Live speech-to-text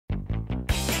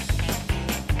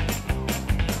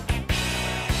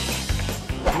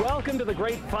welcome to the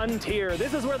Great Funtier.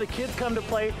 This is where the kids come to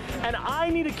play, and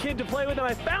I need a kid to play with, and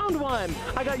I found one.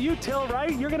 I got you, Till,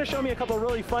 right? You're gonna show me a couple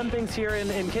really fun things here in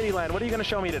Kiddieland. What are you gonna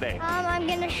show me today? I'm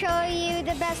gonna show you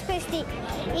the best place to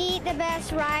eat, the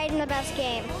best ride, and the best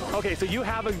game. Okay, so you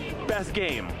have a best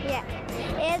game. Yeah,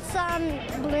 it's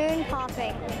balloon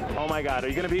popping. Oh my God, are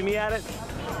you gonna beat me at it?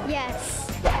 Yes.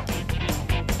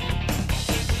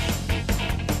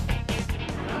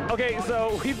 Okay,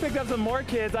 so we picked up some more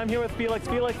kids. I'm here with Felix.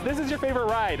 Felix, this is your favorite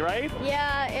ride, right?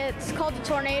 Yeah, it's called the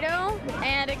Tornado,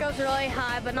 and it goes really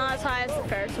high, but not as high as the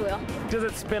Ferris wheel. Does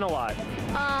it spin a lot?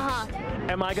 Uh-huh.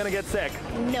 Am I gonna get sick?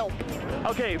 Nope.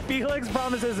 Okay, Felix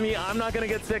promises me I'm not gonna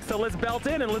get sick, so let's belt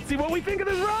in and let's see what we think of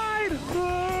this ride!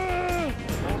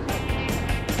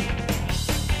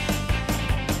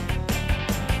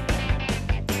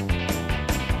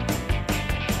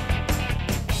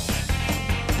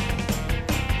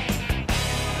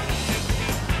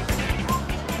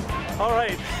 All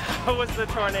right, how was the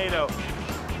tornado?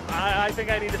 I think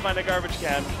I need to find a garbage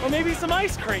can. Or maybe some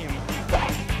ice cream. Okay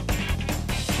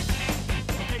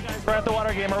guys, we're at the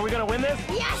water game. Are we gonna win this?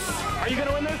 Yes! Are you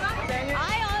gonna win this?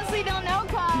 I honestly don't know,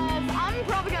 because I'm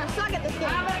probably gonna suck at this game.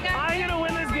 I'm gonna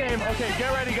win this game. Okay,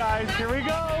 get ready guys, here we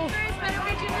go. Better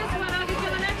reach in this one, I'll get to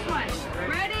the next one.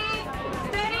 Ready,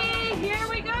 steady, here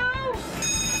we go.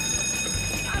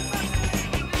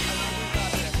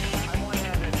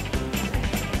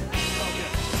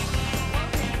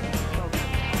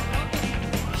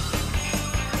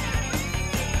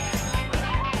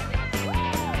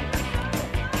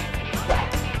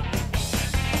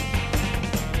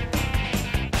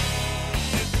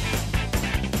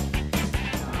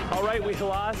 All right, we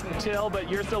lost Till, but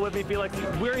you're still with me, Felix.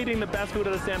 We're eating the best food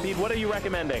at the Stampede. What are you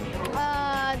recommending?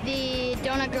 The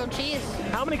donut grilled cheese.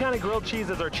 How many kind of grilled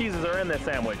cheeses or cheeses are in this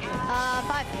sandwich?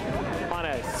 5. On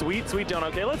a sweet donut.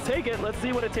 Okay, let's take it. Let's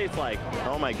see what it tastes like.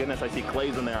 Oh my goodness, I see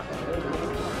glaze in there.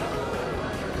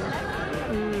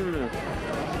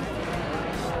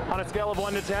 On a scale of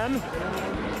 1 to 10?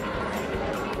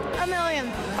 A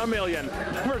million. A million.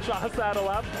 Rashaw saddle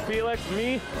up, Felix,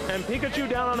 me, and Pikachu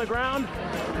down on the ground.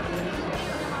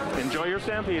 Enjoy your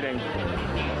stampeding.